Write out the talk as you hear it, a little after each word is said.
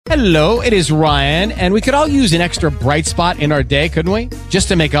Hello, it is Ryan, and we could all use an extra bright spot in our day, couldn't we? Just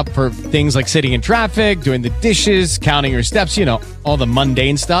to make up for things like sitting in traffic, doing the dishes, counting your steps, all the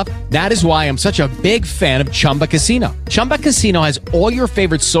mundane stuff. That is why I'm such a big fan of Chumba Casino. Chumba Casino has all your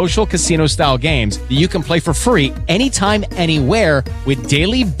favorite social casino-style games that you can play for free anytime, anywhere with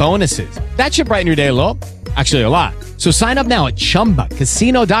daily bonuses. That should brighten your day a little. Actually, a lot. So sign up now at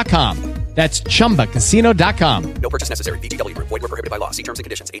ChumbaCasino.com. That's ChumbaCasino.com. No purchase necessary. VGW Group. Void where prohibited by law. See terms and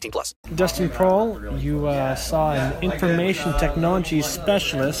conditions. 18+. Dustin Proehl, you saw an information technology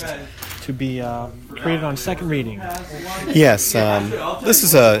specialist to be created on second reading. Yes, this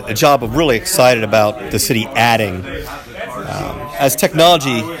is a job I'm really excited about the city adding. As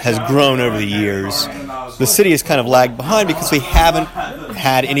technology has grown over the years, the city has kind of lagged behind because we haven't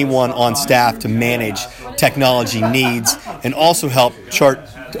had anyone on staff to manage technology needs and also help chart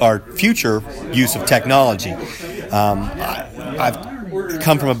our future use of technology. I've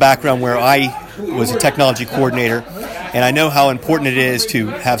come from a background where I was a technology coordinator, and I know how important it is to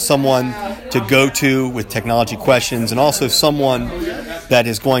have someone to go to with technology questions and also someone that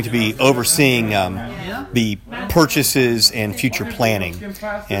is going to be overseeing the purchases and future planning.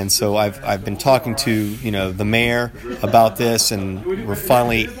 And so I've been talking to the mayor about this, and we're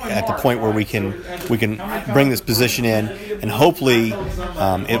finally at the point where we can bring this position in, and hopefully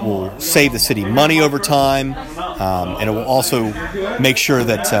it will save the city money over time, and it will also make sure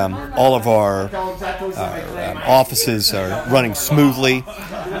that all of our offices are running smoothly,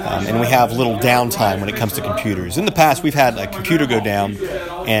 and we have little downtime when it comes to computers. In the past, we've had a computer go down,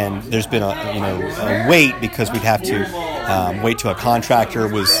 and there's been a wait because we'd have to wait till a contractor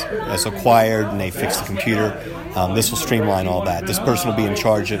was acquired and they fixed the computer. This will streamline all that. This person will be in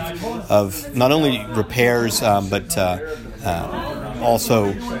charge of not only repairs, but also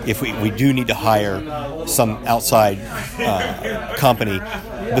if we do need to hire some outside company,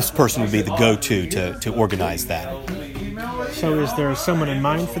 this person would be the go-to to organize that. So is there someone in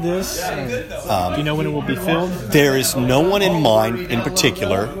mind for this? Do you know when it will be filled? There is no one in mind in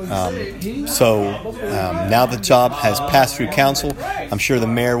particular. So now the job has passed through council. I'm sure the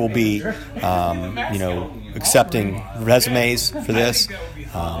mayor will be, accepting resumes for this.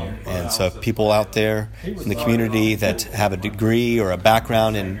 And so people out there in the community that have a degree or a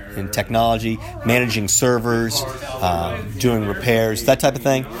background in technology, managing servers, doing repairs, that type of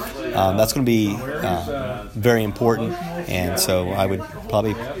thing, that's going to be very important. And so I would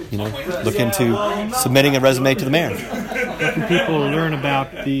probably, look into submitting a resume to the mayor. Where can people learn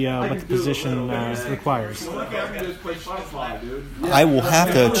about what the position requires? I will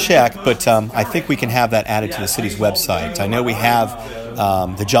have to check, but I think we can have that added to the city's website. I know we have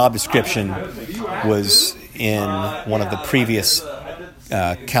the job description was in one of the previous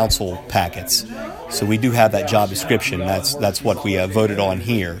council packets, so we do have that job description. That's what we voted on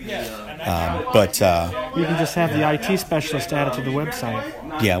here. But you can just have the IT specialist added to the website.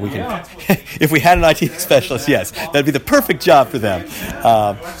 Yeah, we can. If we had an IT specialist, yes, that'd be the perfect job for them.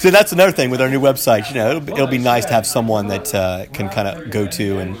 So that's another thing with our new website. It'll be nice to have someone that can kind of go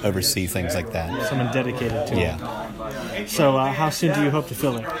to and oversee things like that. Someone dedicated to it. Yeah. So how soon do you hope to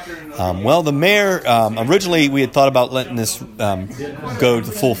fill it? Well, the mayor, originally we had thought about letting this go to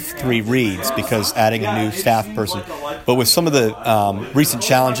the full 3 reads because adding a new staff person. But with some of the recent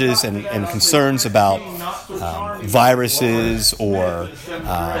challenges and concerns about viruses or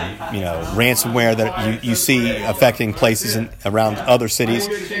ransomware that you see affecting places around other cities,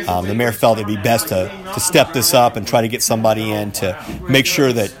 the mayor felt it'd be best to step this up and try to get somebody in to make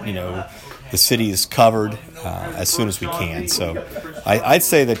sure that the city is covered as soon as we can. So I'd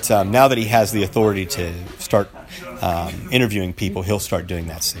say that now that he has the authority to start interviewing people, he'll start doing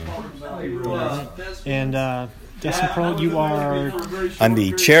that soon. And Dustin Proehl, you are... I'm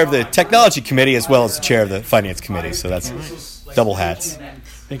the chair of the technology committee as well as the chair of the finance committee, so that's double hats.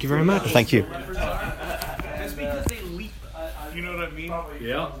 Thank you very much. Thank you. You know what I mean?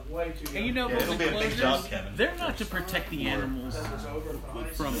 Yeah. And it'll be a big job, Kevin. They're not to protect the animals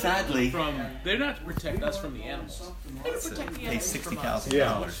from. Sadly. They're not to protect us from the animals. They're to protect the animals from us.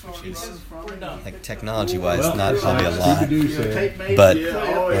 $60,000, which is like technology-wise not probably a lot, but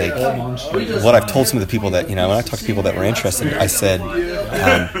like what I've told some of the people that when I talk to people that were interested, I said,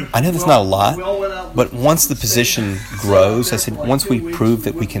 I know that's not a lot, but once the position grows, I said once we prove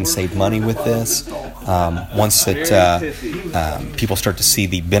that we can save money with this, once that people start to see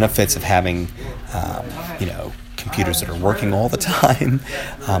the benefits of having computers that are working all the time,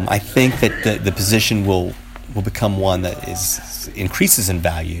 I think that the position will become one that increases in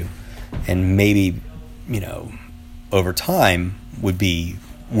value, and maybe over time would be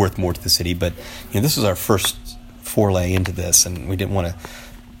worth more to the city. But this is our first foray into this, and we didn't want to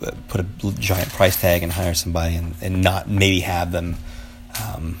put a giant price tag and hire somebody and not maybe have them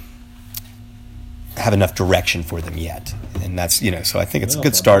have enough direction for them yet. And that's, so I think it's a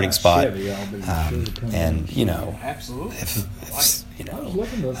good starting spot. And, if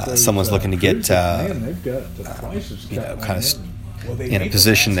someone's looking to get, kind of in a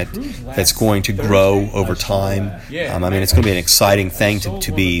position that's going to grow over time. It's going to be an exciting thing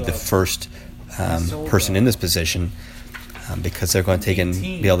to be the first person in this position, because they're going to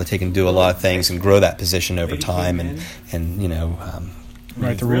be able to take and do a lot of things and grow that position over time, and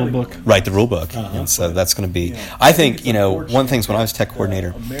write the rule book. Write the rule book, and so that's going to be. I think one of the things when I was tech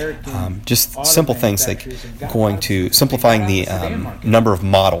coordinator, just simple things like simplifying the number of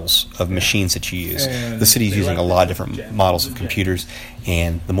models of machines that you use. The city's using a lot of different models of computers,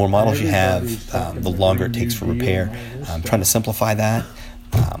 and the more models you have, the longer it takes for repair. Trying to simplify that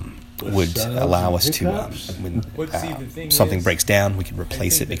would allow us to, when something breaks down, we can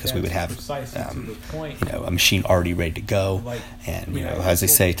replace it because we would have, a machine already ready to go. And, as they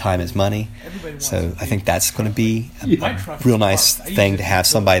say, time is money. So I think that's going to be a real nice thing to have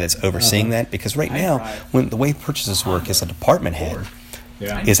somebody that's overseeing that, because right now, when the way purchases work is a department head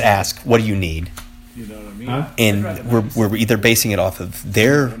is asked, what do you need? And we're either basing it off of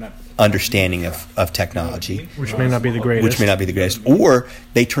their understanding of technology, which may not be the greatest, or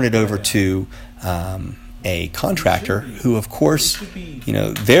they turn it over to a contractor who, of course,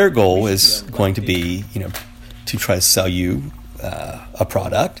 their goal is going to be, to try to sell you a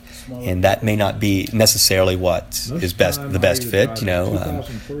product, and that may not be necessarily what is the best fit,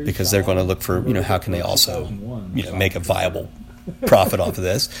 because they're going to look for, how can they also, make a viable profit off of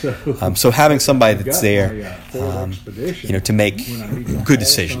this. So having somebody that's there, to make good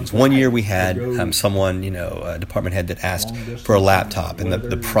decisions. One year we had someone, a department head that asked for a laptop, and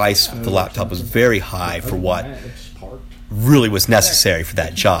the price of the laptop was very high for what really was necessary for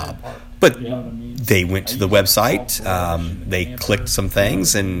that job. But they went to the website, they clicked some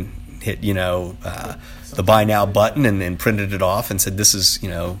things and hit, the buy now button and printed it off and said, this is,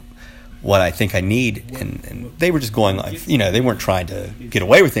 what I think I need, and they were just going like, they weren't trying to get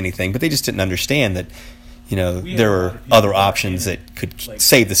away with anything, but they just didn't understand that, there were other options that could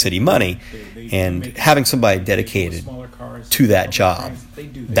save the city money, and having somebody dedicated to that job,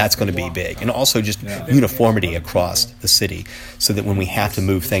 that's going to be big. And also just uniformity across the city, so that when we have to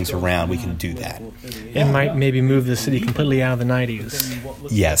move things around, we can do that. It might maybe move the city completely out of the 90s.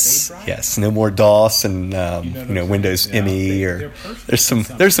 Yes. No more DOS and Windows ME, or there's some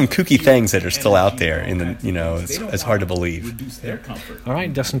kooky things that are still out there, and it's hard to believe. All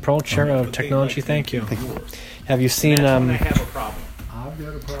right, Dustin Proehl, Chair of Technology. Thank you. Have you seen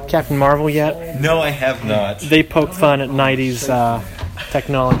Captain Marvel yet? No, I have not. They poke fun at 90s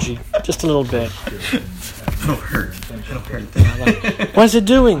technology just a little bit. It'll hurt. What is it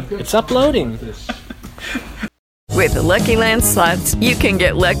doing? It's uploading. With the Lucky Land Slots, you can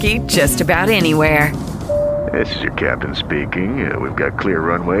get lucky just about anywhere. This is your captain speaking. We've got clear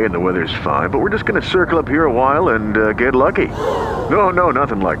runway and the weather's fine, but we're just going to circle up here a while and get lucky. No,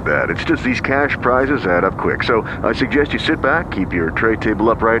 nothing like that. It's just these cash prizes add up quick. So I suggest you sit back, keep your tray table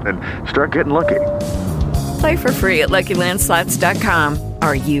upright, and start getting lucky. Play for free at LuckyLandSlots.com.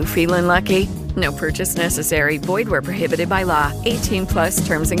 Are you feeling lucky? No purchase necessary. Void where prohibited by law. 18+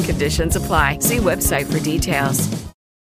 terms and conditions apply. See website for details.